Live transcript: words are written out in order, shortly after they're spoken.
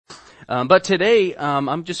But today,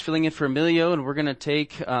 I'm just filling in for Emilio, and we're going to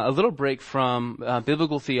take a little break from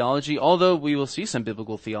biblical theology, although we will see some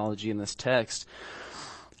biblical theology in this text.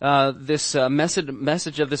 This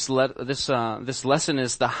message of this lesson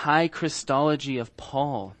is the high Christology of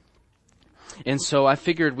Paul. And so I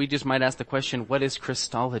figured we just might ask the question, what is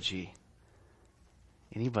Christology?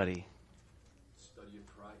 Anybody? Study of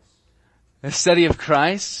Christ. A study of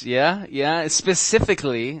Christ? Yeah.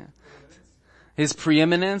 Specifically, His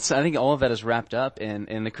preeminence. I think all of that is wrapped up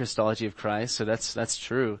in the Christology of Christ. So that's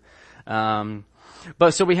true.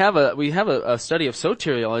 But so we have a study of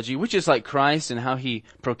soteriology, which is like Christ and how He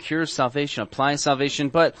procures salvation, applies salvation.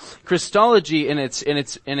 But Christology in its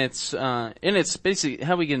basically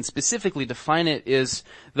how we can specifically define it is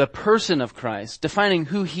the person of Christ, defining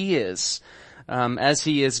who He is, as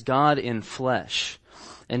He is God in flesh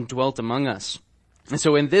and dwelt among us. And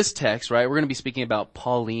so in this text, right, we're going to be speaking about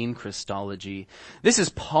Pauline Christology. This is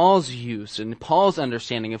Paul's use and Paul's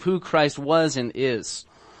understanding of who Christ was and is.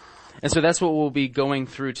 And so that's what we'll be going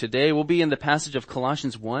through today. We'll be in the passage of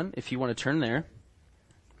Colossians 1, if you want to turn there.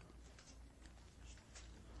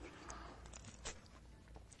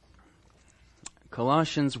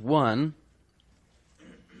 Colossians 1.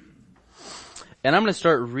 And I'm going to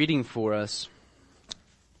start reading for us.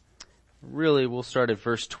 Really, we'll start at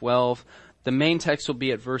verse 12. The main text will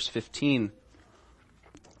be at verse 15.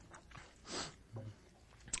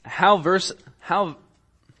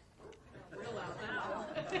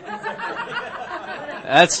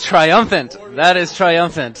 That's triumphant. That is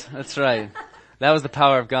triumphant. That's right. That was the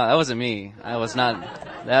power of God. That wasn't me. That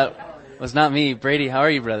was not me. Brady, how are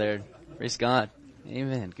you, brother? Praise God.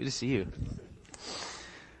 Amen. Good to see you.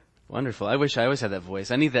 Wonderful. I wish I always had that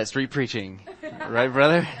voice. I need that street preaching. Right,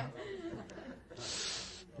 brother?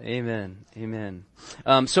 Amen.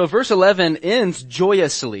 So verse 11 ends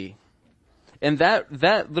joyously. And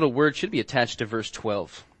that little word should be attached to verse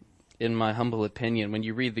 12. In my humble opinion, when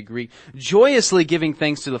you read the Greek, joyously giving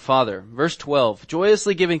thanks to the Father. Verse 12,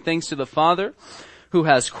 joyously giving thanks to the Father who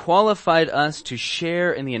has qualified us to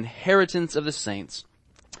share in the inheritance of the saints.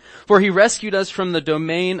 For He rescued us from the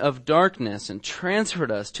domain of darkness and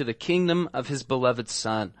transferred us to the kingdom of His beloved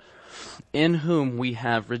Son, in whom we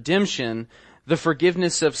have redemption, the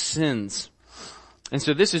forgiveness of sins. And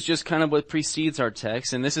so this is just kind of what precedes our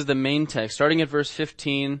text, and this is the main text, starting at verse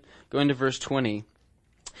 15, going to verse 20.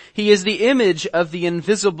 He is the image of the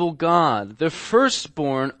invisible God, the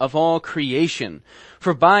firstborn of all creation.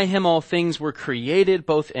 For by Him all things were created,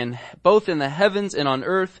 both in the heavens and on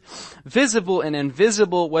earth, visible and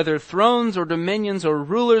invisible, whether thrones or dominions or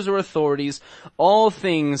rulers or authorities, all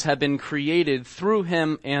things have been created through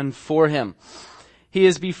Him and for Him. He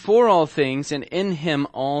is before all things, and in Him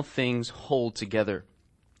all things hold together.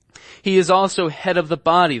 He is also head of the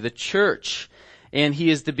body, the church. And He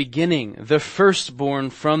is the beginning, the firstborn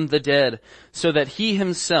from the dead, so that He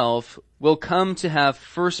Himself will come to have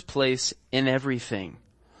first place in everything.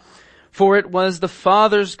 For it was the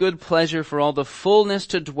Father's good pleasure for all the fullness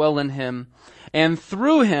to dwell in Him, and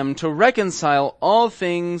through Him to reconcile all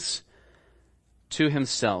things to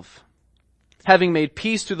Himself. Having made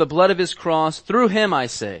peace through the blood of His cross, through Him, I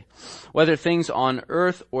say, whether things on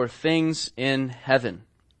earth or things in heaven.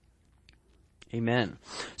 Amen.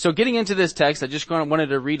 So getting into this text, I just wanted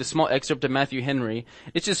to read a small excerpt of Matthew Henry.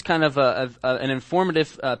 It's just kind of an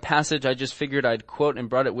informative passage. I just figured I'd quote and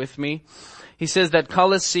brought it with me. He says that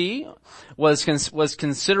Colossae was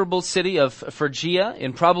considerable city of Phrygia,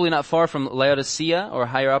 and probably not far from Laodicea or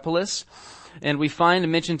Hierapolis. And we find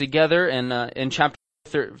mentioned together in chapter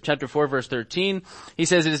 4, verse 13, he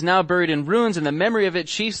says, it is now buried in ruins, and the memory of it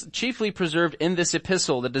chiefly preserved in this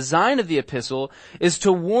epistle. The design of the epistle is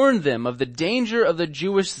to warn them of the danger of the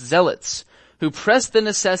Jewish zealots who press the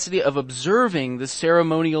necessity of observing the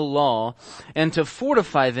ceremonial law, and to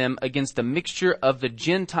fortify them against the mixture of the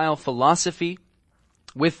Gentile philosophy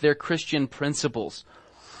with their Christian principles.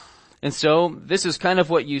 And so this is kind of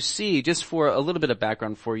what you see, just for a little bit of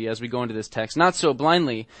background for you as we go into this text. Not so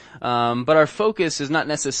blindly, but our focus is not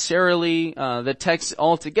necessarily the text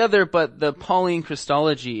altogether, but the Pauline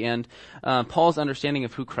Christology and Paul's understanding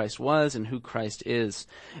of who Christ was and who Christ is.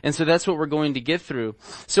 And so that's what we're going to get through.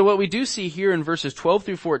 So what we do see here in verses 12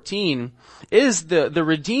 through 14 is the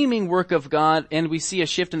redeeming work of God, and we see a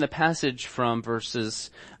shift in the passage from verses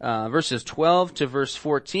 12 to verse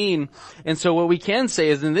 14. And so what we can say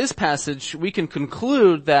is in this passage, we can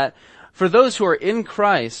conclude that for those who are in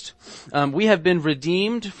Christ, we have been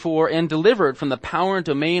redeemed and delivered from the power and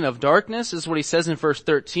domain of darkness, is what he says in verse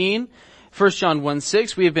 13. 1 John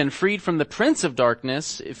 1:6, we have been freed from the prince of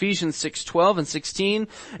darkness. Ephesians 6:12 and 16.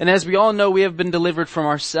 And as we all know, we have been delivered from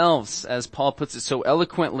ourselves, as Paul puts it so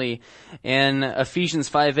eloquently in Ephesians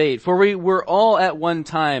 5:8. For we were all at one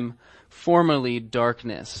time formerly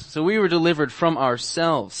darkness. So we were delivered from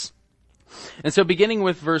ourselves. And so beginning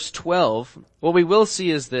with verse 12, what we will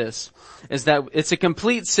see is this, is that it's a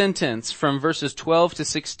complete sentence from verses 12 to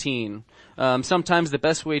 16. Sometimes the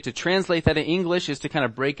best way to translate that in English is to kind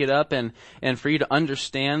of break it up and for you to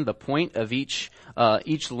understand the point of each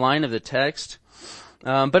line of the text.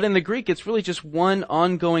 But in the Greek, it's really just one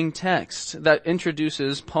ongoing text that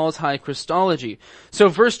introduces Paul's high Christology. So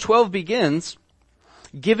verse 12 begins,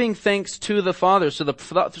 giving thanks to the Father. So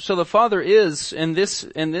the Father is he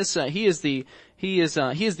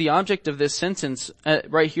is the object of this sentence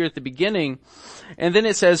right here at the beginning. And then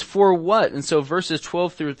it says, for what? And so verses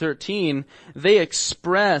 12 through 13, they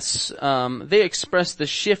express the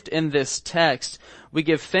shift in this text. We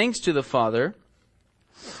give thanks to the Father.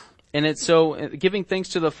 And it's so, giving thanks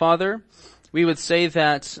to the Father, we would say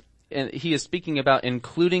that he is speaking about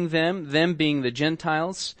including them being the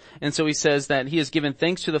Gentiles. And so he says that he has given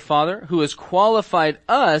thanks to the Father who has qualified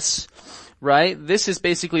us, right? This is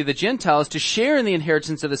basically the Gentiles to share in the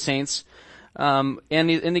inheritance of the saints. And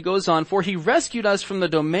he goes on, for he rescued us from the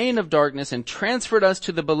domain of darkness and transferred us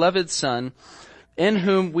to the beloved Son, in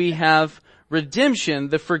whom we have redemption,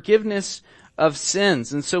 the forgiveness of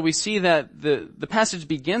sins. And so we see that the passage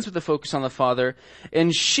begins with the focus on the Father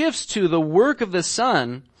and shifts to the work of the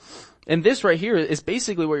Son. And this right here is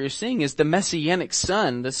basically what you're seeing is the Messianic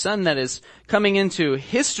Son, the Son that is coming into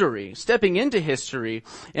history, stepping into history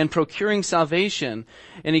and procuring salvation.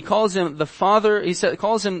 And he calls him the Father,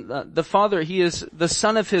 calls him the Father, he is the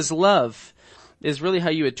Son of his love, is really how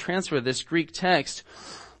you would transfer this Greek text,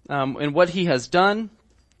 and what he has done,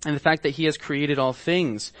 and the fact that he has created all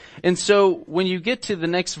things. And so when you get to the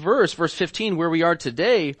next verse 15, where we are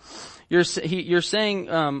today, you're saying,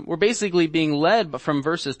 we're basically being led from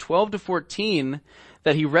verses 12 to 14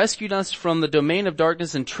 that he rescued us from the domain of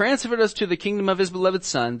darkness and transferred us to the kingdom of his beloved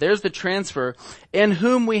Son. There's the transfer, in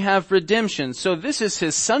whom we have redemption. So this is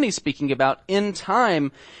his Son he's speaking about in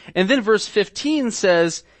time. And then verse 15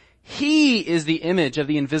 says, he is the image of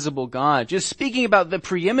the invisible God. Just speaking about the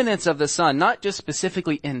preeminence of the Son, not just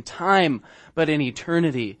specifically in time, but in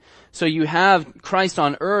eternity. So you have Christ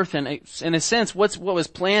on earth, and in a sense, what was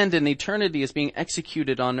planned in eternity is being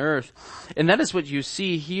executed on earth. And that is what you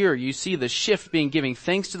see here. You see the shift being giving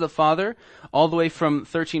thanks to the Father, all the way from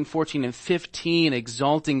 13, 14, and 15,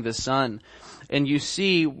 exalting the Son. And you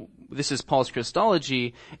see, this is Paul's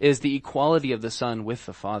Christology, is the equality of the Son with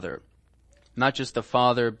the Father. Not just the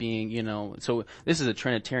Father being, so this is a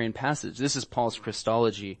Trinitarian passage. This is Paul's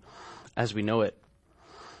Christology as we know it.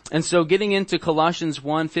 And so getting into Colossians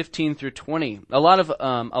 1, 15 through 20, a lot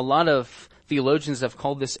of theologians have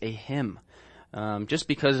called this a hymn, just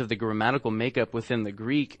because of the grammatical makeup within the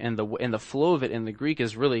Greek and the flow of it in the Greek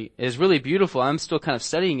is really beautiful. I'm still kind of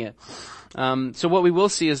studying it. So what we will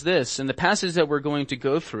see is this, in the passage that we're going to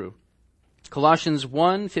go through, Colossians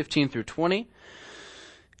 1, 15 through 20,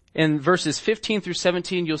 in verses 15 through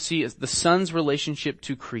 17, you'll see the Son's relationship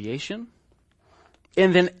to creation.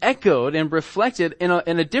 And then echoed and reflected in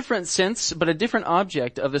a different sense, but a different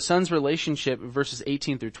object of the Son's relationship, verses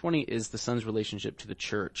 18 through 20, is the Son's relationship to the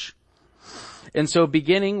church. And so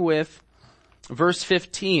beginning with verse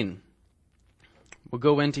 15, we'll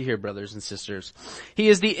go into here, brothers and sisters. He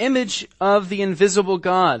is the image of the invisible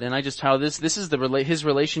God. And I just titled this is his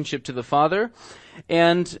relationship to the Father.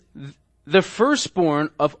 And the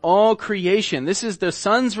firstborn of all creation. This is the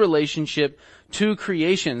Son's relationship to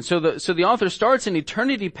creation. So the author starts in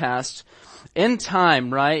eternity past, in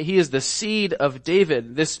time, right? He is the seed of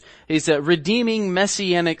David. He's a redeeming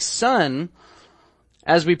messianic Son,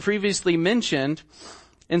 as we previously mentioned.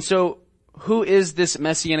 And so who is this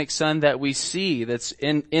messianic Son that we see that's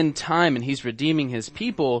in time and he's redeeming his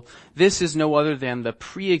people? This is no other than the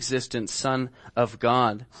pre-existent Son of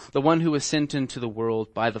God, the one who was sent into the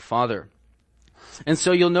world by the Father. And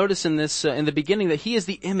so you'll notice in this, in the beginning, that he is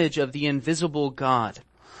the image of the invisible God.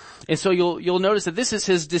 And so you'll notice that this is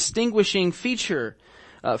his distinguishing feature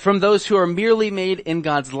from those who are merely made in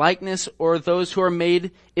God's likeness or those who are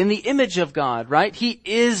made in the image of God, right? He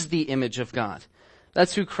is the image of God.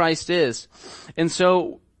 That's who Christ is. And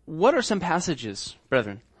so what are some passages,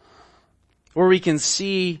 brethren, where we can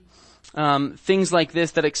see things like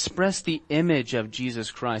this that express the image of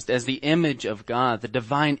Jesus Christ as the image of God, the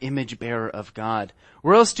divine image bearer of God?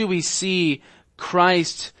 Where else do we see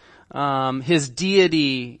Christ, his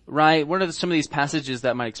deity, right? What are some of these passages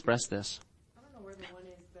that might express this? I don't know where the one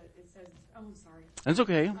is, but it says, oh, I'm sorry. That's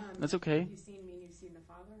okay. That's okay. You've seen me and you've seen the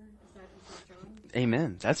Father. Is that in John?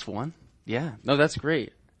 Amen. That's one. Yeah. No, that's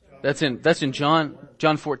great. That's in John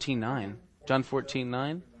 14:9. John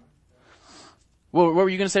 14:9. What were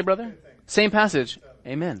you going to say, brother? Same passage.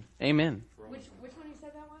 Amen. Amen. Which one you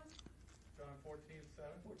said that was? John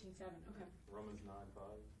 14:7. 14:7. Okay. Romans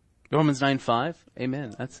 9:5. Romans 9:5.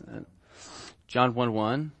 Amen. That's John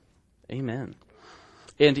 1:1. Amen.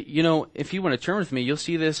 And, if you want to turn with me, you'll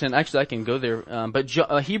see this, and actually I can go there, but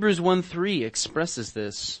Hebrews 1:3 expresses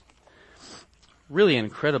this really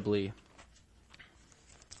incredibly.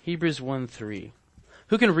 Hebrews 1:3.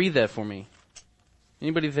 Who can read that for me?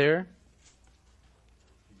 Anybody there?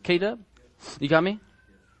 K-Dub? You got me?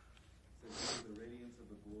 The radiance of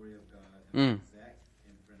the glory of God, Mm. and the exact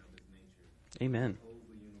imprint of his nature. Amen. He holds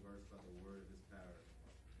the universe by the word of his power.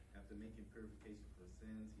 After making purification for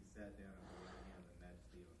sins, he sat down at the right hand of the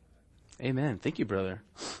majesty on high. Amen. Thank you, brother.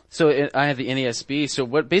 So I have the NASB. So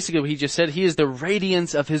what he just said, he is the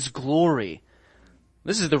radiance of his glory.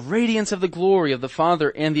 This is the radiance of the glory of the Father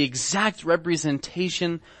and the exact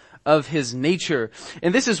representation of his nature.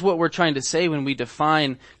 And this is what we're trying to say when we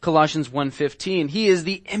define Colossians 1:15. He is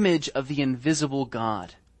the image of the invisible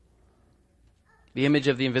God. The image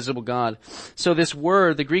of the invisible God. So this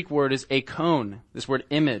word, the Greek word is eikon, this word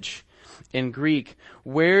image in Greek.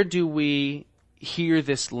 Where do we hear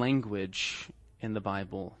this language in the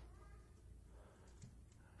Bible?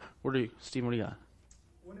 Stephen, what do you got?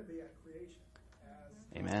 Wouldn't it be at creation?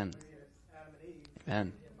 As Amen. created Adam and Eve,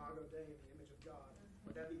 Amen. in Imago Dei, in the image of God.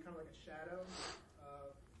 Would that be kind of like a shadow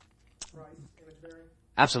of Christ's image bearing?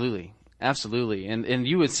 Absolutely. Absolutely. And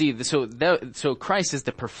you would see, so Christ is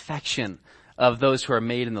the perfection of those who are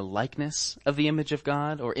made in the likeness of the image of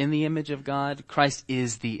God, or in the image of God. Christ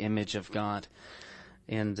is the image of God.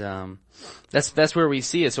 And that's where we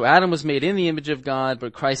see it. So Adam was made in the image of God,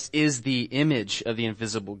 but Christ is the image of the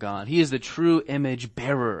invisible God. He is the true image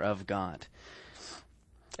bearer of God.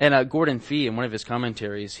 And Gordon Fee, in one of his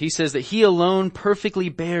commentaries, he says that he alone perfectly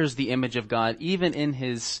bears the image of God, even in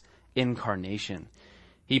his incarnation.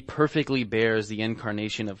 He perfectly bears the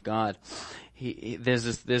incarnation of God.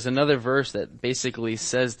 There's another verse that basically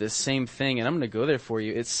says this same thing, and I'm going to go there for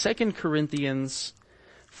you. It's 2 Corinthians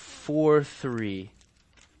 4:3.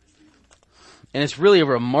 And it's really a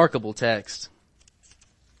remarkable text.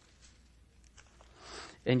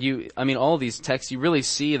 And all these texts, you really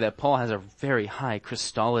see that Paul has a very high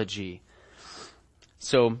Christology.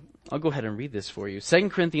 So I'll go ahead and read this for you. 2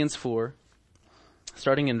 Corinthians 4,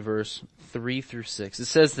 starting in verse 3 through 6. It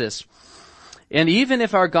says this: "And even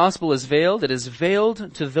if our gospel is veiled, it is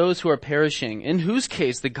veiled to those who are perishing, in whose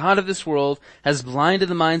case the God of this world has blinded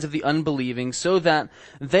the minds of the unbelieving, so that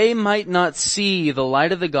they might not see the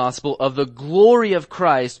light of the gospel of the glory of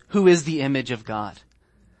Christ, who is the image of God."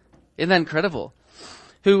 Isn't that incredible?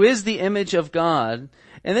 Who is the image of God.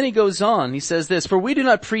 And then he goes on, he says this: "For we do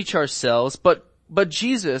not preach ourselves, but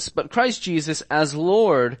Christ Jesus as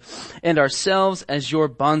Lord, and ourselves as your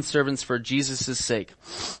bondservants for Jesus' sake.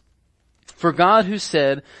 For God, who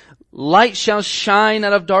said, 'Light shall shine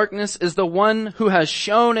out of darkness,' is the one who has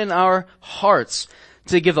shone in our hearts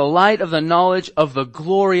to give the light of the knowledge of the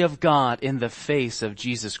glory of God in the face of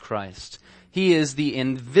Jesus Christ." He is the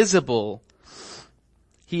invisible.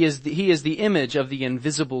 He is the image of the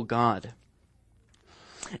invisible God.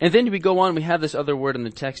 And then we go on, we have this other word in the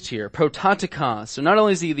text here, prototikos. So not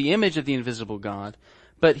only is he the image of the invisible God,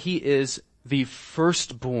 but he is the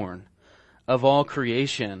firstborn of all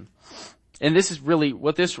creation. And this is really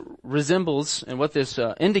what this resembles, and what this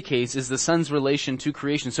indicates is the Son's relation to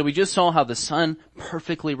creation. So we just saw how the Son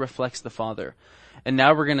perfectly reflects the Father. And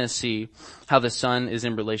now we're going to see how the Son is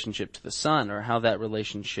in relationship to the Son, or how that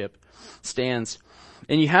relationship stands.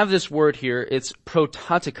 And you have this word here, it's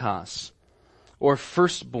prototikos, or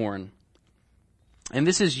firstborn. And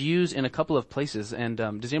this is used in a couple of places. And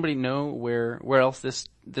does anybody know where else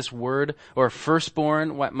this word, or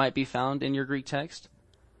firstborn, what might be found in your Greek text?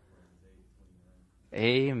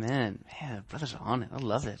 Amen. Man, brothers are on it. I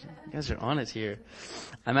love it. You guys are on it here.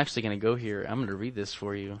 I'm actually going to go here. I'm going to read this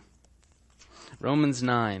for you. Romans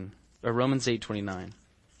 8:29.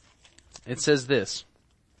 It says this: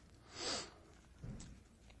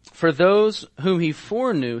 "For those whom he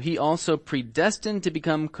foreknew, he also predestined to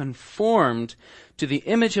become conformed to the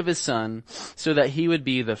image of his Son, so that he would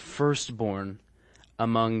be the firstborn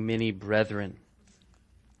among many brethren."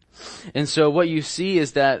 And so what you see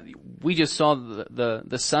is that we just saw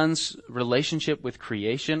the Son's relationship with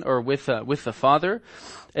creation, or with the Father,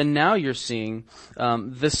 and now you're seeing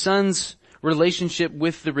the Son's relationship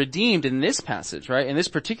with the redeemed in this passage, right? In this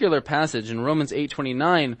particular passage in Romans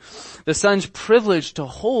 8:29, the Son's privileged to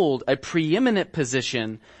hold a preeminent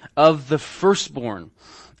position of the firstborn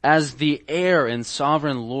as the heir and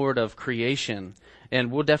sovereign Lord of creation. And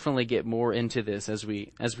we'll definitely get more into this as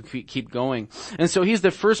we keep going. And so he's the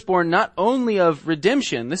firstborn not only of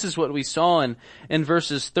redemption. This is what we saw in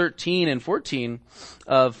verses 13 and 14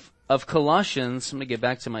 of Colossians. I'm going to get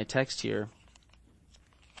back to my text here.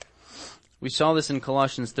 We saw this in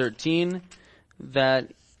Colossians 13,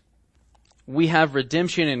 that we have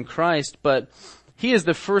redemption in Christ, but he is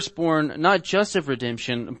the firstborn, not just of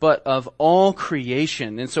redemption, but of all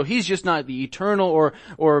creation. And so he's just not the eternal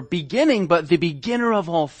or beginning, but the beginner of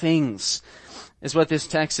all things, is what this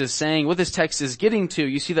text is saying, what this text is getting to.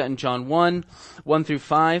 You see that in John 1 through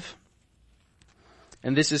 5.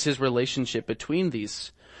 And this is his relationship between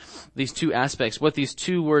these two aspects, what these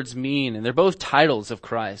two words mean. And they're both titles of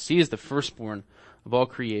Christ. He is the firstborn of all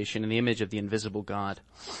creation in the image of the invisible God.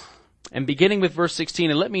 And beginning with verse 16,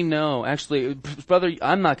 and let me know, actually, brother,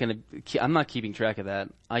 I'm not keeping track of that.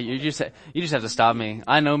 You just have to stop me.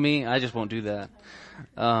 I know me, I just won't do that.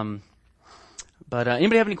 But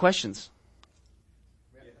anybody have any questions?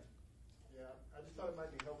 Yeah, I just thought it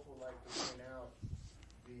might be helpful, like, to point out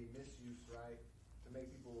the misuse, right? To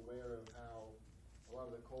make people aware of how a lot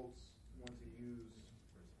of the cults want to use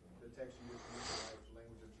the text you just used, like the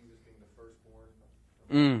language of Jesus being the firstborn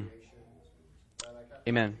of creation.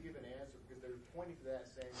 Amen. To give an answer, because they're pointing to that,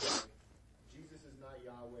 saying, like, Jesus is not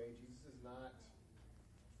Yahweh. Jesus is not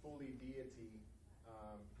fully deity.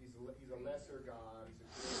 He's a lesser God. He's a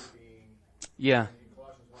created being. Yeah. And in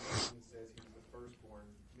Colossians 1:18 says he was the firstborn,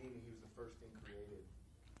 meaning he was the first thing created.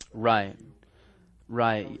 So Right.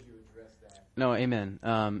 Right. How would you address that? No, amen.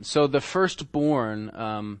 So the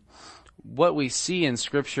firstborn, what we see in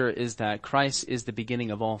Scripture is that Christ is the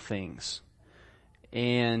beginning of all things.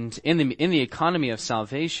 And in the economy of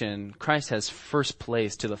salvation, Christ has first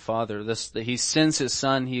place to the Father. He sends his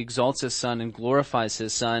Son, he exalts his Son, and glorifies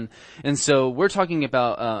his Son. And so we're talking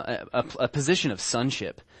about a position of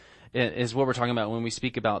sonship, is what we're talking about when we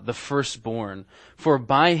speak about the firstborn. For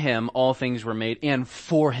by him all things were made, and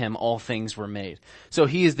for him all things were made. So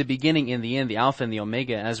he is the beginning and the end, the Alpha and the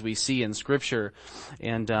Omega, as we see in Scripture.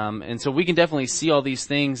 And so we can definitely see all these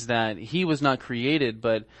things, that he was not created,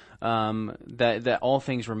 but that all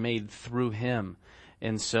things were made through him.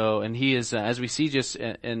 And so, and he is, as we see just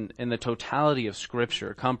in the totality of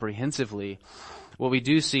Scripture, comprehensively, what we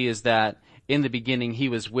do see is that in the beginning he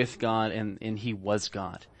was with God and he was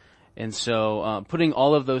God. And so, putting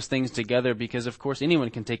all of those things together, because of course anyone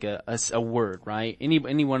can take a word, right? Any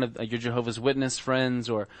one of your Jehovah's Witness friends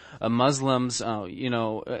or Muslims,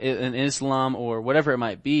 in Islam or whatever it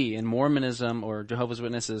might be, in Mormonism or Jehovah's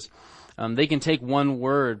Witnesses, they can take one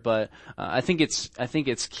word, but I think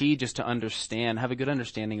it's key just to have a good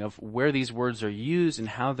understanding of where these words are used and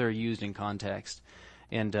how they're used in context.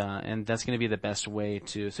 And that's going to be the best way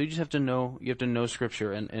so you just have to know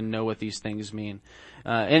Scripture and know what these things mean.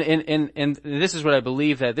 And this is what I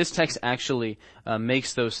believe, that this text actually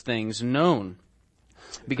makes those things known.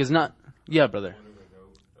 Because yeah, brother.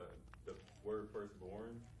 The word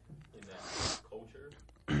firstborn in that culture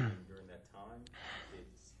during that time, it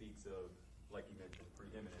speaks of, like you mentioned,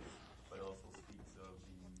 preeminence, but it also speaks of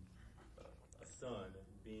a son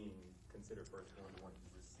being considered firstborn, the one to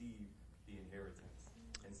receive the inheritance.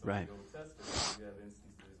 And so Right. in the Old Testament, you have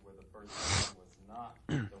instances where the firstborn was not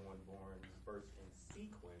the one born first in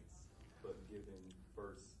sequence, but given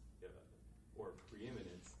first or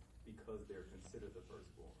preeminence because they're considered the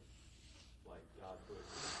firstborn. Like God put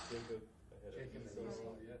Jacob ahead of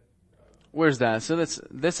Esau. Where's that? So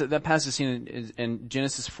that passage seen in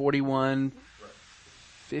Genesis 41,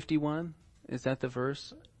 51? Is that the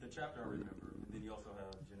verse? The chapter I remember. Then you also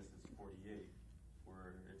have Genesis 48,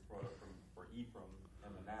 where it's brought up for Ephraim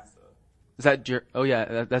and Manasseh. Is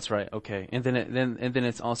that that's right. Okay. And then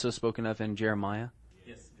it's also spoken of in Jeremiah.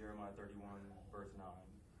 Yes, Jeremiah 31, verse 9.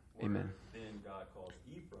 Amen. Then God calls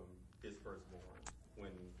Ephraim his firstborn,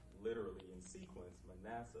 when literally in sequence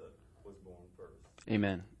Manasseh was born first.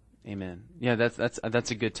 Amen. Amen. Yeah,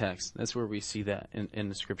 that's a good text. That's where we see that in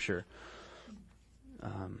the Scripture.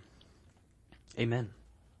 Amen.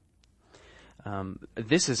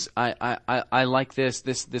 This is I like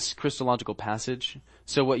this Christological passage.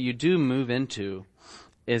 So what you do move into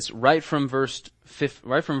is right from verse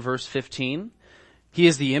 15. He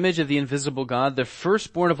is the image of the invisible God, the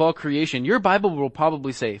firstborn of all creation. Your Bible will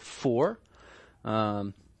probably say for,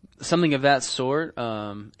 something of that sort,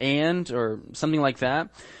 and or something like that.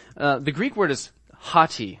 The Greek word is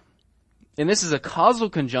hati, and this is a causal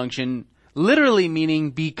conjunction, literally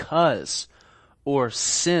meaning because. or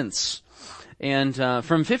since. And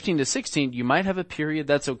from 15 to 16, you might have a period.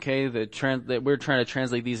 That's okay. That we're trying to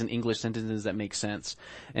translate these in English sentences that make sense.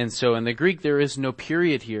 And so in the Greek, there is no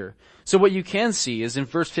period here. So what you can see is in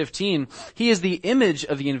verse 15, he is the image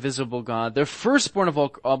of the invisible God, the firstborn of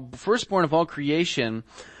all creation,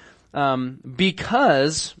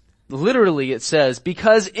 because, literally it says,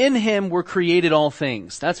 because in him were created all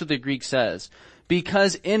things. That's what the Greek says.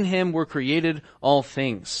 Because in him were created all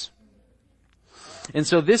things. And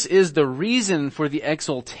so this is the reason for the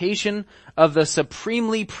exaltation of the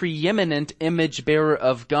supremely preeminent image bearer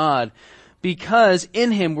of God, because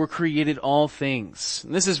in him were created all things.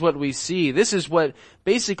 And this is what we see. This is what,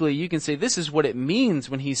 basically, you can say this is what it means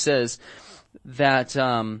when he says that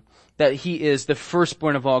he is the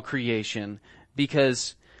firstborn of all creation,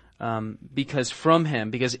 because from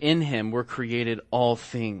him, because in him were created all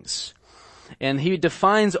things. And he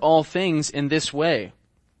defines all things in this way.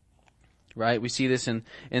 Right? We see this in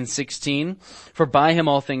 16. For by him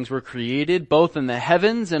all things were created, both in the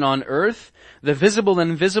heavens and on earth, the visible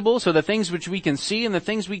and invisible, so the things which we can see and the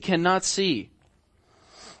things we cannot see.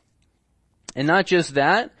 And not just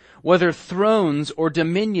that, whether thrones or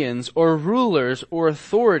dominions or rulers or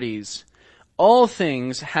authorities, all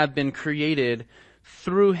things have been created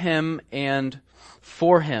through him and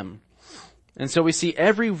for him. And so we see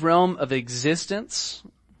every realm of existence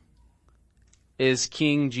is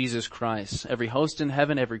King Jesus Christ. Every host in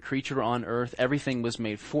heaven, every creature on earth, everything was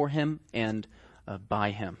made for him and by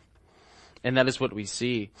him. And that is what we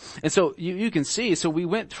see. And so you can see, so we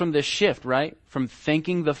went from this shift, right? From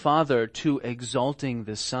thanking the Father to exalting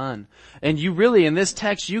the Son. And you really, in this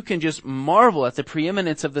text, you can just marvel at the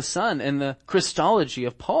preeminence of the Son and the Christology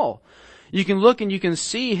of Paul. You can look and you can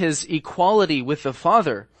see his equality with the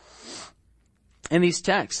Father in these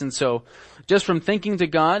texts. And so just from thinking to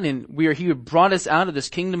God, and he brought us out of this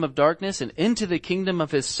kingdom of darkness and into the kingdom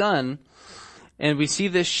of his Son. And we see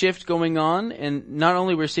this shift going on, and not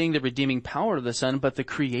only we're seeing the redeeming power of the Son, but the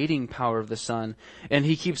creating power of the Son. And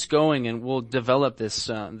he keeps going, and we'll develop this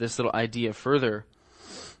little idea further.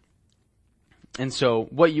 And so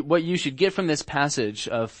what you should get from this passage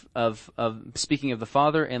of speaking of the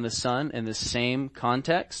Father and the Son in the same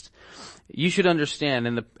context, you should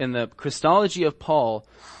understand in the Christology of Paul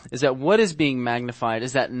is that what is being magnified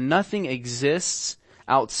is that nothing exists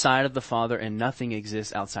outside of the Father and nothing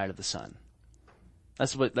exists outside of the Son.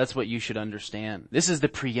 That's what you should understand. This is the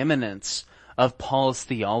preeminence of Paul's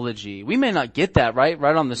theology. We may not get that right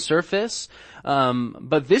on the surface,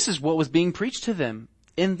 but this is what was being preached to them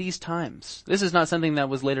in these times. This is not something that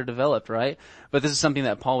was later developed, right? But this is something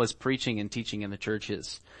that Paul was preaching and teaching in the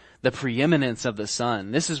churches. The preeminence of the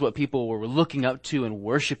Son. This is what people were looking up to and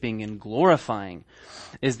worshiping and glorifying,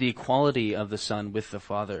 is the equality of the Son with the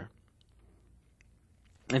Father.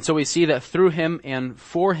 And so we see that through him and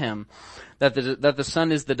for him, that the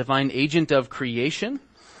Son is the divine agent of creation.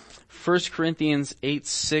 1 Corinthians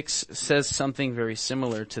 8:6 says something very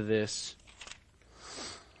similar to this.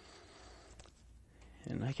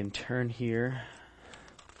 And I can turn here.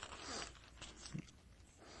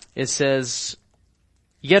 It says,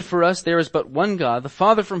 "Yet for us there is but one God, the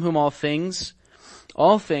Father, from whom all things,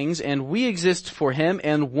 and we exist for him,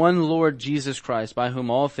 and one Lord Jesus Christ, by whom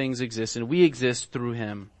all things exist, and we exist through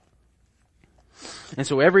him." And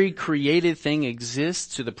so every created thing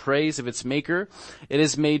exists to the praise of its maker. It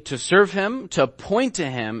is made to serve him, to point to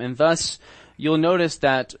him, and thus you'll notice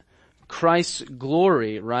that Christ's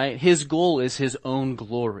glory, right? His goal is his own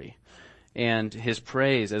glory. And his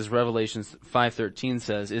praise, as Revelation 5:13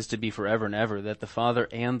 says, is to be forever and ever, that the Father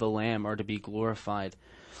and the Lamb are to be glorified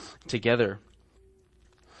together.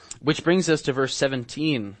 Which brings us to verse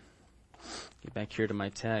 17. Get back here to my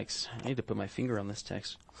text. I need to put my finger on this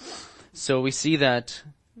text. So we see that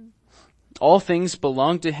all things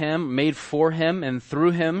belong to him, made for him and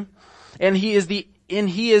through him, and he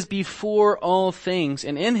is before all things,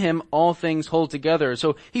 and in him all things hold together.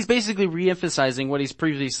 So he's basically re-emphasizing what he's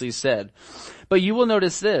previously said. But you will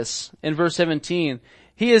notice this in verse 17.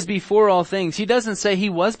 He is before all things. He doesn't say he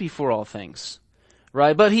was before all things,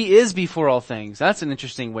 right? But he is before all things. That's an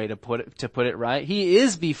interesting way to put it, right? He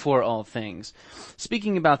is before all things.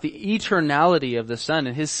 Speaking about the eternality of the Son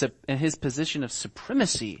and his position of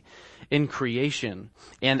supremacy in creation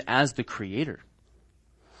and as the Creator.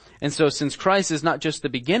 And so since Christ is not just the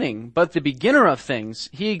beginning, but the beginner of things,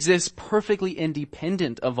 he exists perfectly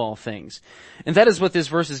independent of all things. And that is what this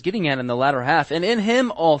verse is getting at in the latter half. And in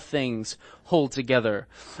him all things hold together.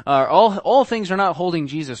 All things are not holding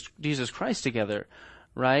Jesus Christ together,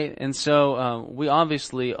 right? And so we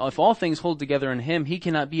obviously, if all things hold together in him, he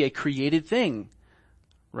cannot be a created thing,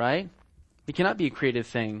 right? He cannot be a created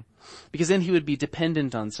thing, because then he would be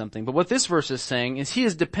dependent on something. But what this verse is saying is he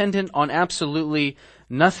is dependent on absolutely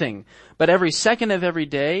nothing. But every second of every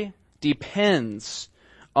day depends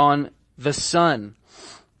on the Son.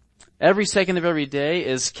 Every second of every day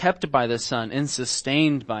is kept by the Son and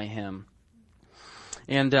sustained by Him.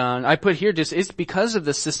 And I put here just, it's because of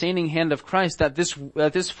the sustaining hand of Christ that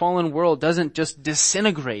this fallen world doesn't just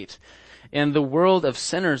disintegrate, and the world of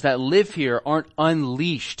sinners that live here aren't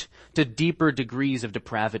unleashed to deeper degrees of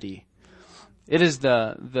depravity. It is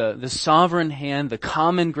the sovereign hand, the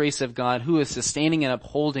common grace of God who is sustaining and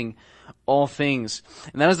upholding all things.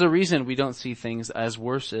 And that is the reason we don't see things as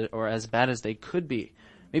worse or as bad as they could be.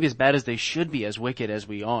 Maybe as bad as they should be, as wicked as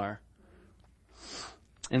we are.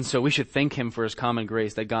 And so we should thank Him for His common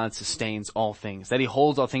grace, that God sustains all things, that He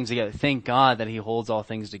holds all things together. Thank God that He holds all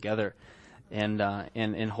things together and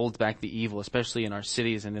holds back the evil, especially in our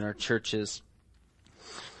cities and in our churches.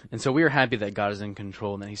 And so we are happy that God is in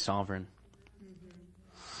control and that He's sovereign.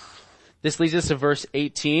 This leads us to verse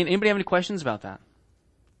 18. Anybody have any questions about that?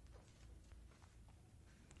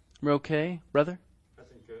 We're okay, brother? I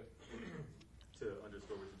think to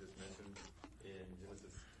underscore what you just mentioned, in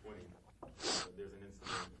Genesis 20, there's an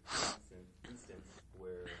instance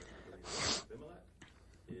where I believe Abimelech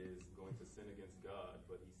is going to sin against God,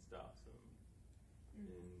 but he stops him.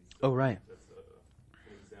 And so Oh, right. That's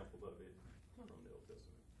an example of it from the Old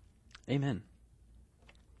Testament. Amen.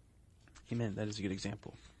 Amen. That is a good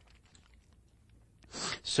example.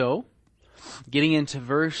 So, getting into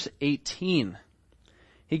verse 18,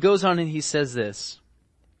 he goes on and he says this.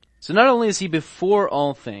 So not only is he before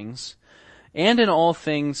all things, and in all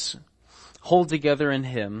things hold together in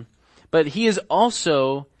him, but he is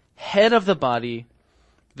also head of the body,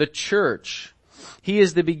 the church. He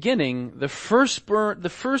is the beginning, the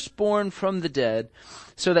firstborn from the dead,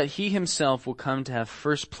 so that he himself will come to have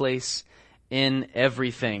first place in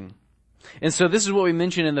everything. And so this is what we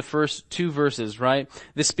mentioned in the first two verses, right?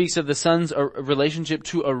 This speaks of the Son's relationship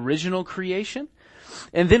to original creation.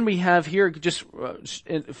 And then we have here just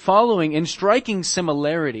following in striking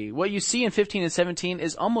similarity. What you see in 15 and 17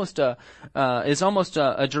 is almost a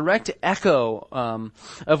direct echo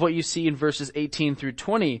of what you see in verses 18 through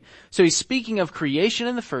 20. So he's speaking of creation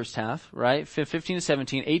in the first half, right? 15 to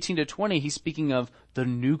 17, 18 to 20, he's speaking of the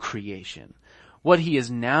new creation. What he is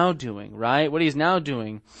now doing, right? What he is now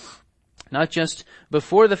doing. Not just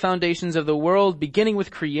before the foundations of the world, beginning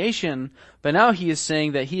with creation, but now he is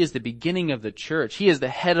saying that he is the beginning of the church. He is the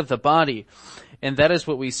head of the body. And that is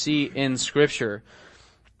what we see in Scripture.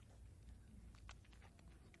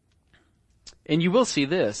 And you will see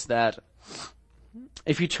this, that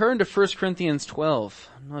if you turn to 1 Corinthians 12,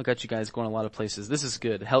 I got you guys going a lot of places. This is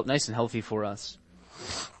good, nice and healthy for us.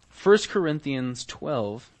 1 Corinthians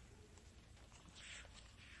 12.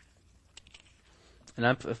 And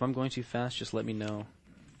if I'm going too fast, just let me know.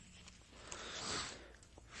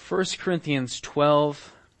 1 Corinthians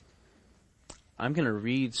 12. I'm going to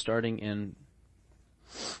read starting in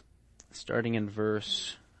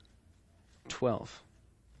verse 12.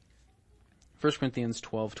 1 Corinthians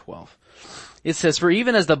 12:12. It says, "For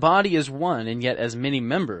even as the body is one, and yet as many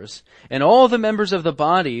members, and all the members of the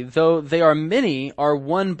body, though they are many, are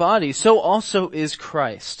one body, so also is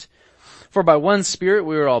Christ. For by one Spirit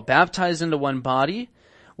we were all baptized into one body,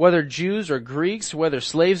 whether Jews or Greeks, whether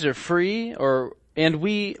slaves or free, and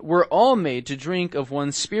we were all made to drink of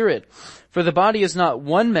one Spirit. For the body is not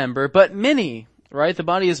one member, but many." Right? The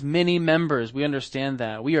body is many members. We understand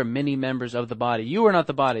that. We are many members of the body. You are not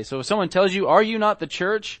the body. So if someone tells you, "Are you not the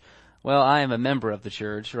church?" Well, I am a member of the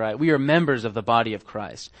church, right? We are members of the body of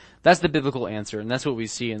Christ. That's the biblical answer, and that's what we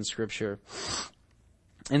see in Scripture.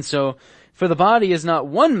 And so, for the body is not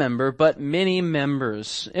one member, but many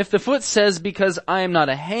members. If the foot says, "Because I am not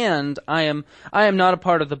a hand, I am not a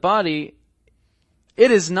part of the body," it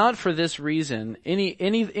is not for this reason any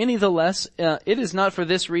the less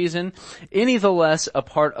a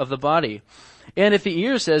part of the body. And if the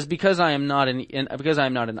ear says, "Because I am not an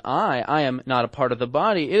eye, I am not a part of the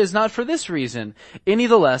body," it is not for this reason any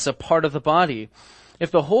the less a part of the body. If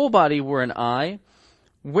the whole body were an eye,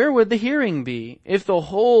 where would the hearing be? If the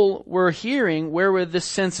whole were hearing, where would the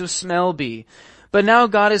sense of smell be? But now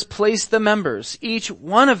God has placed the members, each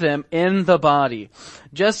one of them, in the body,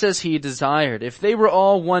 just as He desired. If they were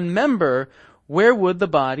all one member, where would the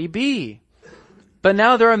body be? But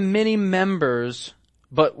now there are many members,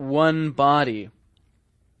 but one body.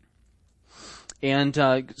 And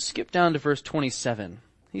skip down to verse 27.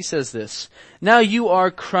 He says this, "Now you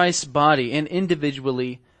are Christ's body, and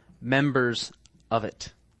individually members of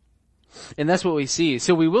it." And that's what we see.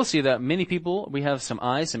 So we will see that many people, we have some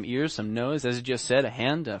eyes, some ears, some nose, as it just said, a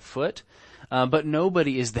hand, a foot. But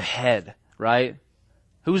nobody is the head, right?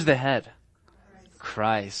 Who's the head?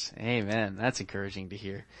 Christ. Amen. That's encouraging to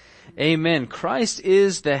hear. Amen. Christ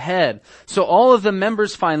is the head. So all of the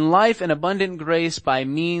members find life and abundant grace by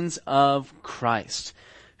means of Christ,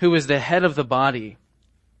 who is the head of the body.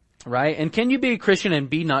 Right? And can you be a Christian and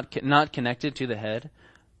be not connected to the head?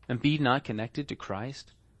 And be not connected to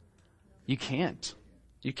Christ? You can't.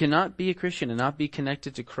 You cannot be a Christian and not be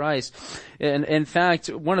connected to Christ. And in fact,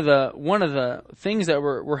 one of the things that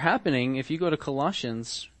were happening, if you go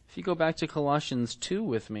back to Colossians 2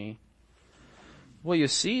 with me, what you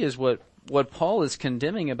see is what Paul is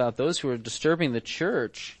condemning about those who are disturbing the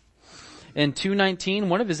church. In 2:19,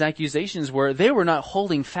 one of his accusations were they were not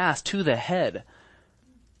holding fast to the head.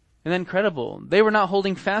 Isn't that incredible? They were not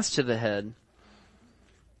holding fast to the head.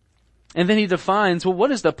 And then he defines, well,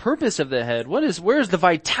 what is the purpose of the head? Where is the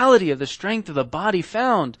vitality of the strength of the body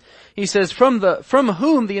found? He says, from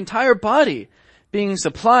whom the entire body, being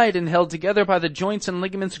supplied and held together by the joints and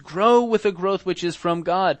ligaments, grow with a growth which is from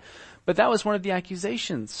God. But that was one of the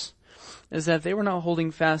accusations, is that they were not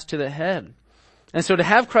holding fast to the head. And so to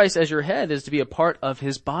have Christ as your head is to be a part of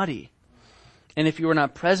his body. And if you are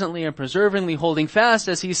not presently and preservingly holding fast,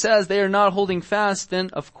 as he says, they are not holding fast, then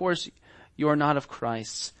of course you are not of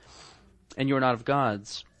Christ's and you are not of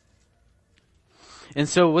God's. And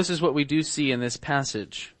so this is what we do see in this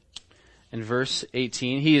passage. In verse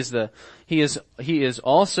 18, he is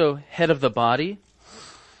also head of the body,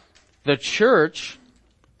 the church,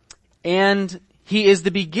 and he is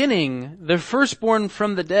the beginning, the firstborn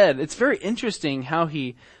from the dead. It's very interesting how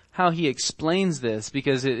he explains this,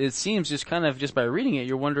 because it seems just by reading it,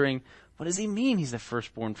 you're wondering, what does he mean he's the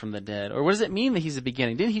firstborn from the dead? Or what does it mean that he's the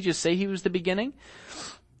beginning? Didn't he just say he was the beginning?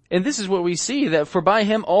 And this is what we see, that for by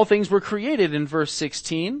him all things were created in verse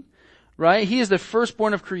 16, right? He is the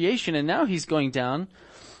firstborn of creation, and now he's going down,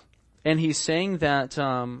 and he's saying that,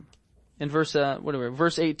 in verse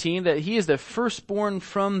 18, that he is the firstborn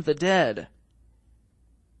from the dead.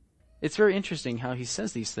 It's very interesting how he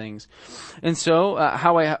says these things. And so,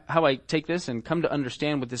 how I take this and come to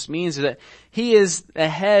understand what this means is that he is the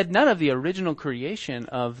head, not of the original creation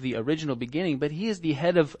of the original beginning, but he is the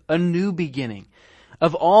head of a new beginning,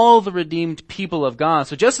 of all the redeemed people of God.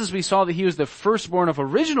 So just as we saw that he was the firstborn of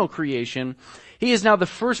original creation, he is now the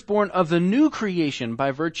firstborn of the new creation by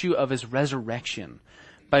virtue of his resurrection,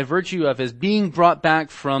 by virtue of his being brought back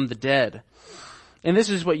from the dead. And this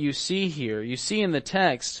is what you see here. You see in the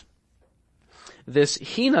text this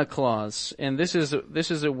hina clause, and this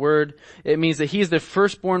is a word. It means that he is the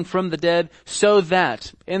firstborn from the dead, so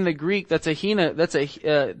that in the Greek that's a hina.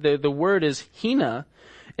 The word is hina,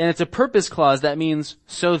 and it's a purpose clause that means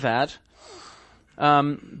so that.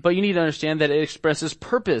 But you need to understand that it expresses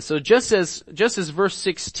purpose. So just as verse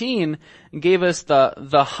 16 gave us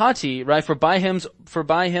the hati, right? For by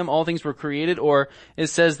him all things were created, or it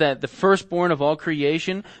says that the firstborn of all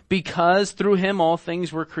creation, because through him all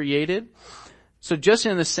things were created. So just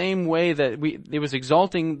in the same way that it was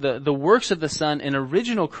exalting the works of the Son in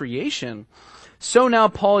original creation, so now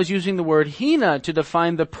Paul is using the word hina to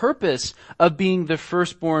define the purpose of being the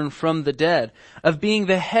firstborn from the dead, of being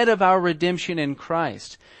the head of our redemption in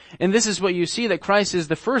Christ. And this is what you see, that Christ is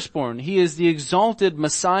the firstborn. He is the exalted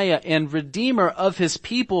Messiah and Redeemer of his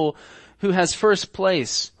people, who has first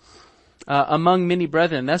place among many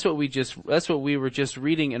brethren. That's what we were just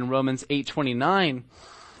reading in Romans 8:29.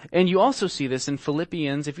 And you also see this in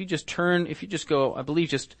Philippians. If you just go, I believe,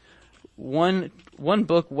 just one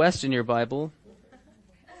book west in your Bible.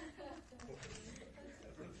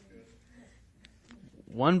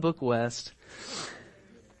 One book west.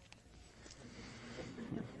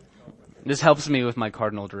 This helps me with my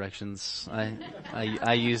cardinal directions.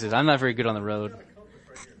 I use it. I'm not very good on the road.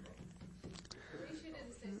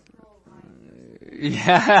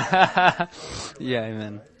 Yeah. Yeah,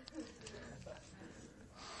 amen.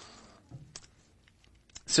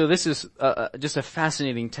 So this is just a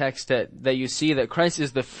fascinating text that you see that Christ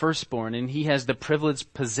is the firstborn, and he has the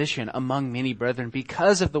privileged position among many brethren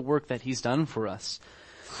because of the work that he's done for us.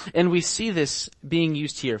 And we see this being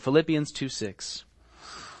used here. Philippians 2:6.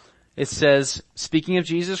 It says, speaking of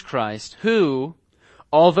Jesus Christ, who,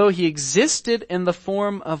 although he existed in the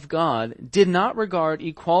form of God, did not regard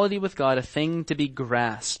equality with God a thing to be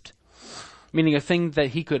grasped, meaning a thing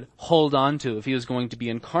that he could hold on to if he was going to be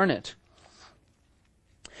incarnate.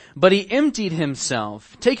 But he emptied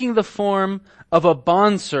himself, taking the form of a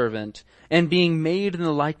bondservant and being made in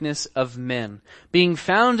the likeness of men. Being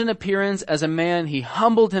found in appearance as a man, he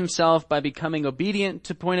humbled himself by becoming obedient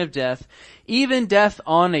to point of death, even death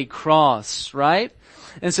on a cross, right?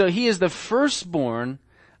 And so he is the firstborn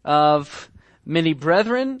of many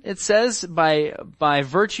brethren, it says, by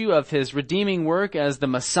virtue of his redeeming work as the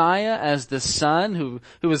Messiah, as the Son,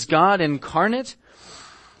 who is God incarnate.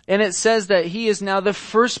 And it says that he is now the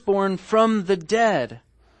firstborn from the dead.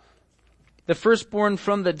 The firstborn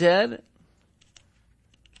from the dead.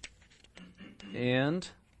 And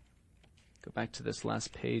go back to this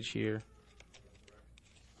last page here.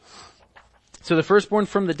 So the firstborn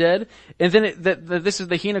from the dead, and then this is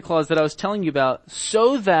the hina clause that I was telling you about,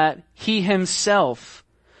 so that he himself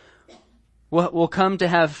will come to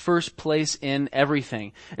have first place in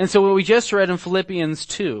everything. And so what we just read in Philippians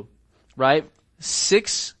 2, right,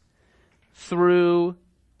 6 through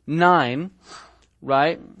 9,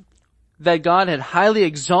 right, that God had highly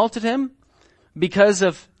exalted him because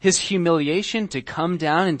of his humiliation to come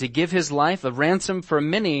down and to give his life a ransom for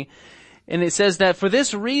many. And it says that for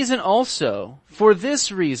this reason,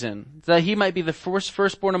 that he might be the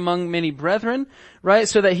firstborn among many brethren, right?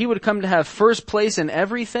 So that he would come to have first place in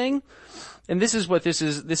everything. And this is what this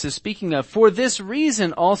is speaking of. For this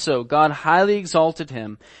reason also, God highly exalted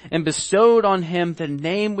him and bestowed on him the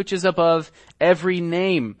name which is above every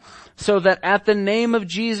name, so that at the name of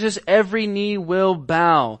Jesus every knee will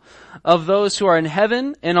bow, of those who are in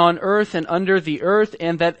heaven and on earth and under the earth,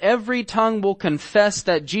 and that every tongue will confess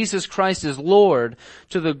that Jesus Christ is Lord,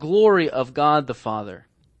 to the glory of God the Father.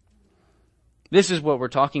 This is what we're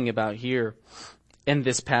talking about here in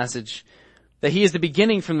this passage, that he is the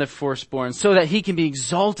beginning from the firstborn, so that he can be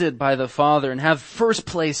exalted by the Father and have first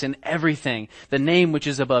place in everything, the name which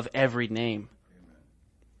is above every name.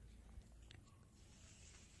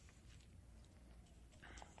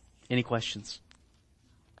 Any questions?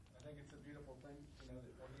 I think it's a beautiful thing,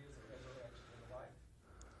 that he is the resurrection and the life.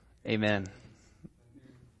 Amen.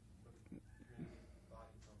 Body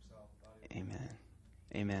for himself, body. Amen.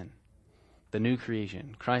 Amen. The new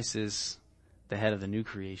creation. Christ is the head of the new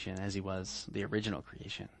creation as he was the original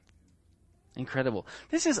creation. Incredible.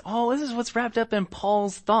 This is what's wrapped up in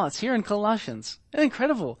Paul's thoughts here in Colossians.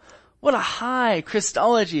 Incredible. What a high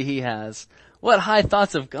Christology he has. What high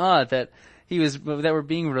thoughts of God that were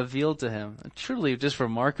being revealed to him. Truly just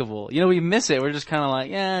remarkable. We miss it. We're just kind of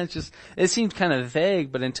like, it seems kind of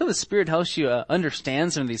vague, but until the Spirit helps you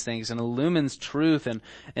understand some of these things and illumines truth and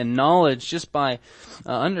knowledge just by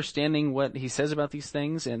understanding what he says about these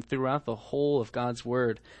things and throughout the whole of God's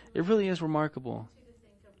Word, it really is remarkable. To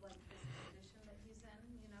think of like this condition that he's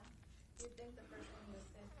in, You'd think the first one was,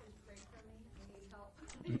 pray for me, I need help.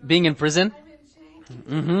 Being in prison? I'm in shame.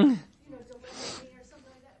 Mm-hmm. Deliver me or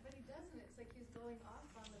something like that. But he doesn't. It's like he's going off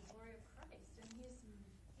on the glory of Christ, and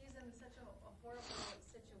he's in such a horrible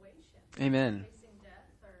situation. Amen. Facing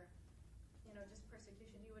death or just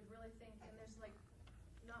persecution. You would really think, and there's like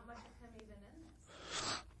not much of him even in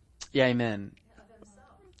this. Yeah, amen. Of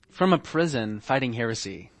himself. From a prison fighting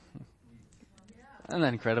heresy. Yeah. Isn't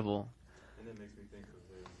that incredible? And it makes me think of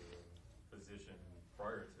his position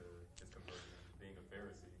prior to his conversion, being a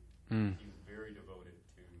Pharisee. He was very devoted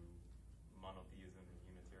to monotheism and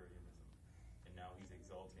Unitarianism. And now he's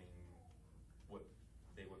exalting what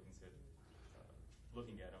they would consider,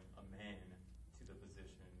 looking at him, a man to the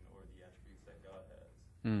position or the attributes that God has.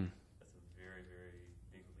 That's a very, very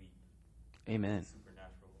big leap. Amen.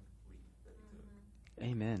 Supernatural leap that he took.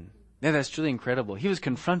 Amen. Yeah, that's truly incredible. He was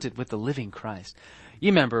confronted with the living Christ. You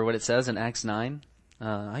remember what it says in Acts 9?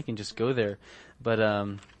 I can just go there. But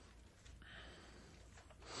I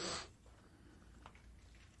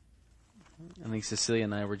think Cecilia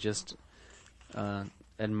and I were just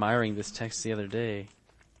admiring this text the other day.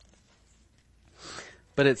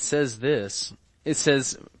 But it says this. It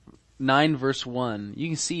says 9 verse 1. We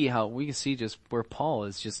can see just where Paul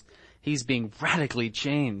is just, he's being radically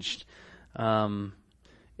changed.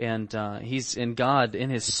 And he's in God, in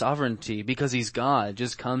his sovereignty, because he's God,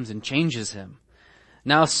 just comes and changes him.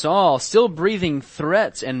 Now Saul, still breathing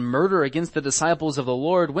threats and murder against the disciples of the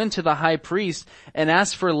Lord, went to the high priest and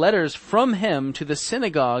asked for letters from him to the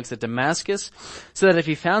synagogues at Damascus, so that if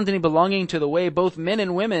he found any belonging to the way, both men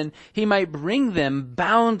and women, he might bring them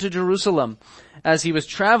bound to Jerusalem. As he was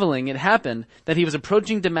traveling, it happened that he was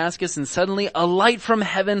approaching Damascus, and suddenly a light from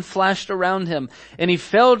heaven flashed around him, and he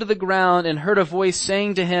fell to the ground and heard a voice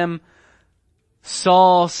saying to him,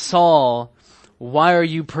 Saul, Saul, why are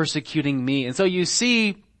you persecuting me? And so you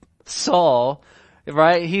see Saul,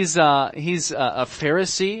 right? He's a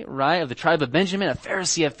Pharisee, right? Of the tribe of Benjamin, a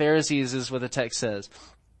Pharisee of Pharisees is what the text says.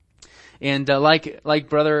 And like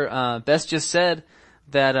Brother Bess just said,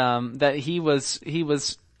 that he was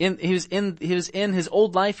in his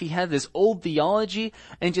old life. He had this old theology,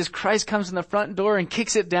 and just Christ comes in the front door and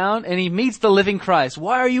kicks it down, and he meets the living Christ.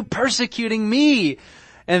 Why are you persecuting me?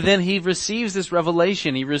 And then he receives this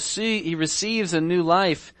revelation. He receives a new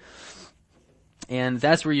life. And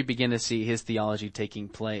that's where you begin to see his theology taking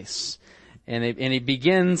place. And he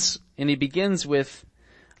begins with,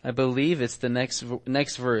 I believe it's the next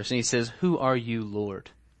verse. And he says, "Who are you,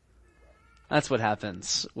 Lord?" That's what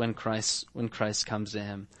happens when Christ comes to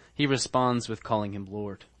him. He responds with calling him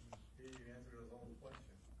Lord.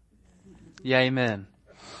 Yeah, amen.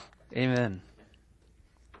 Amen.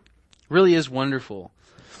 Really is wonderful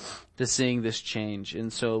to seeing this change.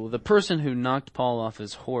 And so the person who knocked Paul off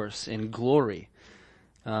his horse in glory,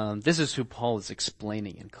 this is who Paul is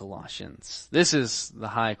explaining in Colossians. This is the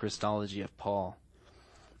high Christology of Paul.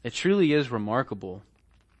 It truly is remarkable.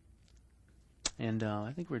 And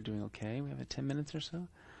I think we're doing okay. We have 10 minutes or so.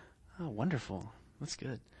 Oh, wonderful. That's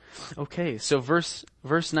good. Okay, so verse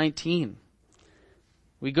 19.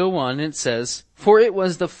 We go on and it says, "For it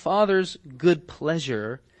was the Father's good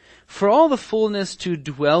pleasure for all the fullness to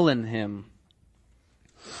dwell in him."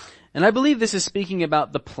 And I believe this is speaking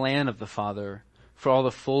about the plan of the Father for all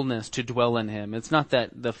the fullness to dwell in him. It's not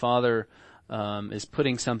that the Father is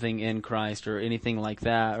putting something in Christ or anything like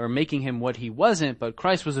that, or making him what he wasn't, but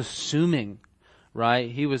Christ was assuming,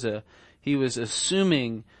 right? He was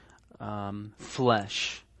assuming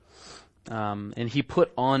flesh. And he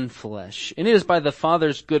put on flesh. And it is by the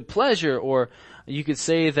Father's good pleasure, or you could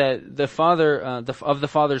say that the Father, of the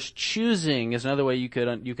Father's choosing is another way you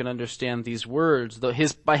can understand these words.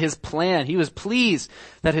 By his plan, he was pleased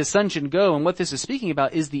that his Son should go. And what this is speaking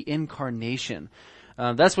about is the incarnation.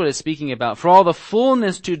 That's what it's speaking about. For all the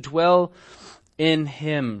fullness to dwell in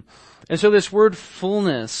him. And so this word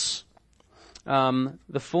fullness,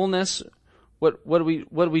 the fullness, what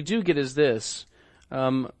we do get is this.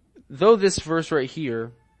 Though this verse right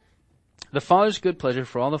here, the Father's good pleasure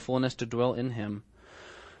for all the fullness to dwell in him,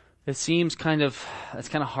 it's kind of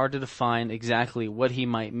hard to define exactly what he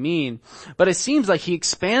might mean, but it seems like he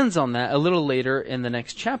expands on that a little later in the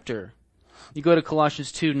next chapter. You go to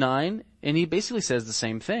Colossians 2:9, and he basically says the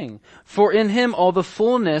same thing. For in him all the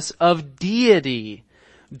fullness of deity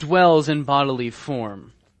dwells in bodily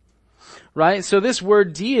form. Right? So this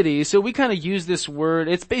word deity, so we kind of use this word,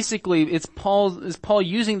 it's Paul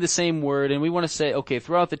using the same word, and we want to say, okay,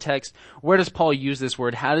 throughout the text, where does Paul use this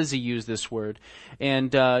word? How does he use this word?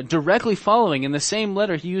 And directly following, in the same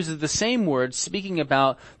letter, he uses the same word, speaking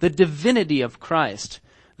about the divinity of Christ,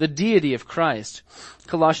 the deity of Christ.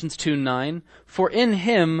 Colossians 2:9, for in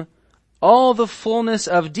him all the fullness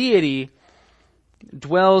of deity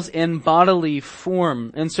dwells in bodily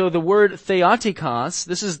form. And so the word theotikos,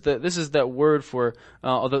 this is that word for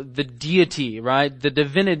the deity, right? The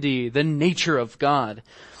divinity, the nature of God.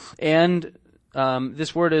 And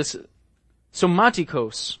this word is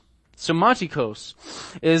somatikos. Somatikos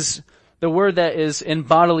is the word that is in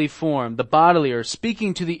bodily form, the bodily, or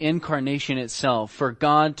speaking to the incarnation itself, for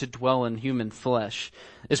God to dwell in human flesh,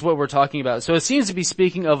 is what we're talking about. So it seems to be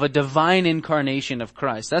speaking of a divine incarnation of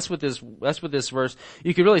Christ. That's what this verse,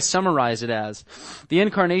 you could really summarize it as. The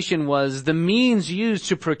incarnation was the means used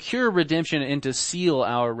to procure redemption and to seal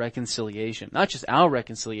our reconciliation. Not just our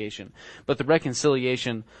reconciliation, but the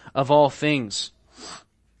reconciliation of all things.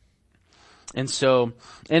 And so,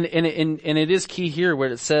 and it is key here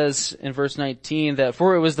where it says in verse 19 that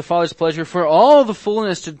for it was the Father's pleasure for all the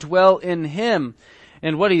fullness to dwell in him.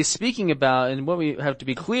 And what he's speaking about, and what we have to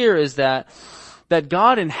be clear, is that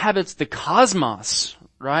God inhabits the cosmos,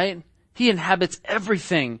 right? He inhabits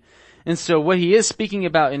everything. And so what he is speaking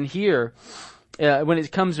about in here, when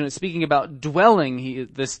it's speaking about dwelling,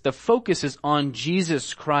 the focus is on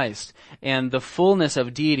Jesus Christ and the fullness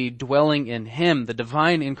of deity dwelling in him, the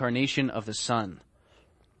divine incarnation of the Son.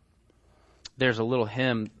 There's a little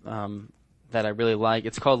hymn that I really like.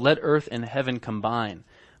 It's called "Let Earth and Heaven Combine"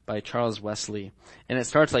 by Charles Wesley. And it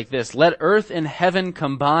starts like this: "Let earth and heaven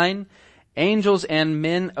combine, angels and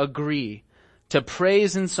men agree, to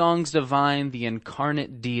praise in songs divine the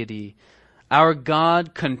incarnate deity. Our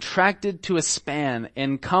God contracted to a span,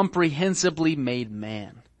 incomprehensibly made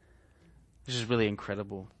man." This is really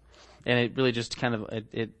incredible. And it really just kind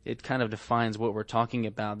of defines what we're talking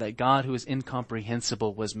about, that God who is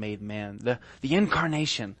incomprehensible was made man. The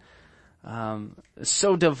incarnation,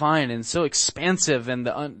 so divine and so expansive, and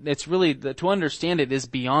it's really, to understand it is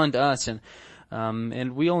beyond us,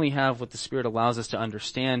 and we only have what the Spirit allows us to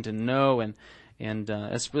understand and know, and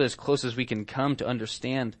it's really as close as we can come to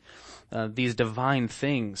understand these divine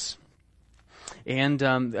things. And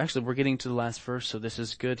actually, we're getting to the last verse, so this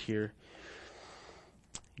is good here.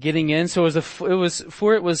 Getting in, so it was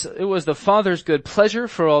the Father's good pleasure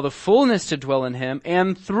for all the fullness to dwell in him,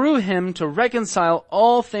 and through him to reconcile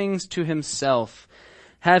all things to himself,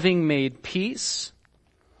 having made peace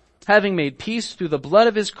having made peace through the blood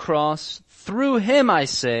of his cross, through him, I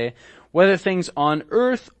say, whether things on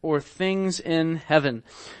earth or things in heaven.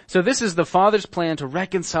 So this is the Father's plan to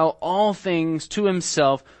reconcile all things to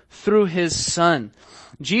himself through his Son.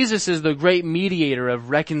 Jesus is the great mediator of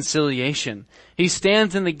reconciliation. He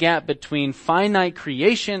stands in the gap between finite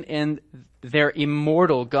creation and their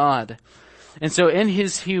immortal God. And so in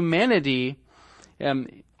his humanity,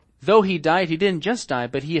 though he died, he didn't just die,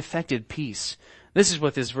 but he effected peace. This is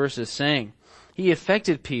what this verse is saying. He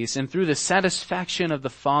effected peace, and through the satisfaction of the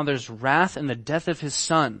Father's wrath and the death of his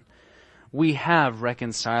Son, we have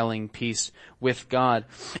reconciling peace with God.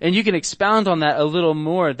 And you can expound on that a little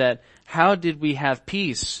more, that how did we have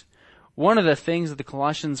peace? One of the things that the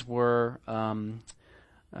Colossians were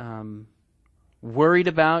worried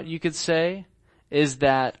about, you could say, is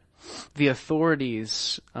that the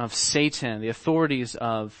authorities of Satan, the authorities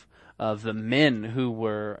of the men who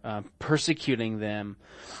were persecuting them,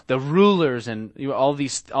 the rulers, and all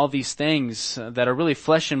these things that are really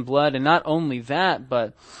flesh and blood, and not only that,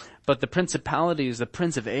 but the principalities, the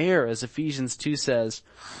prince of air, as Ephesians 2 says,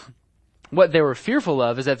 what they were fearful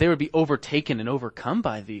of is that they would be overtaken and overcome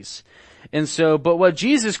by these. And so, but what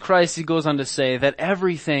Jesus Christ, he goes on to say that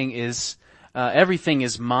everything is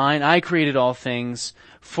mine. I created all things.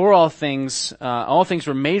 For all things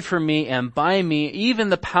were made for me and by me, even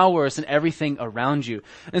the powers and everything around you.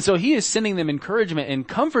 And so he is sending them encouragement and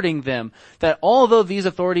comforting them that although these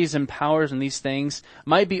authorities and powers and these things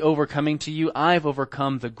might be overcoming to you, I've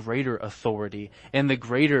overcome the greater authority and the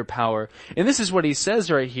greater power. And this is what he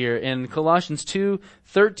says right here in Colossians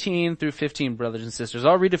 2:13 through 15, brothers and sisters.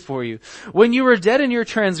 I'll read it for you. When you were dead in your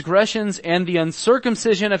transgressions and the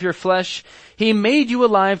uncircumcision of your flesh, he made you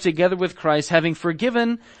alive together with Christ, having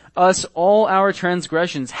forgiven us all our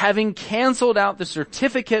transgressions, having canceled out the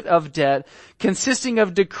certificate of debt consisting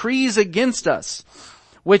of decrees against us,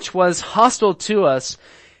 which was hostile to us,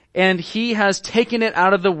 and he has taken it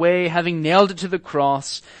out of the way, having nailed it to the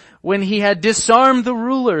cross. When he had disarmed the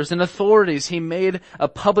rulers and authorities, he made a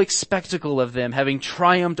public spectacle of them, having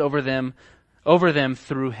triumphed over them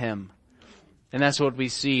through him. And that's what we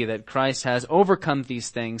see, that Christ has overcome these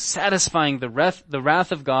things, satisfying the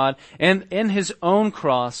wrath of God and in his own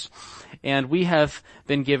cross. And we have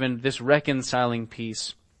been given this reconciling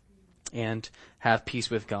peace and have peace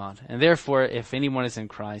with God. And therefore, if anyone is in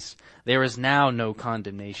Christ, there is now no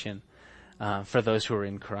condemnation for those who are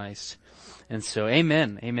in Christ. And so,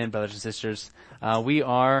 amen. Amen, brothers and sisters. We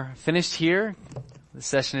are finished here. The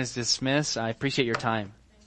session is dismissed. I appreciate your time.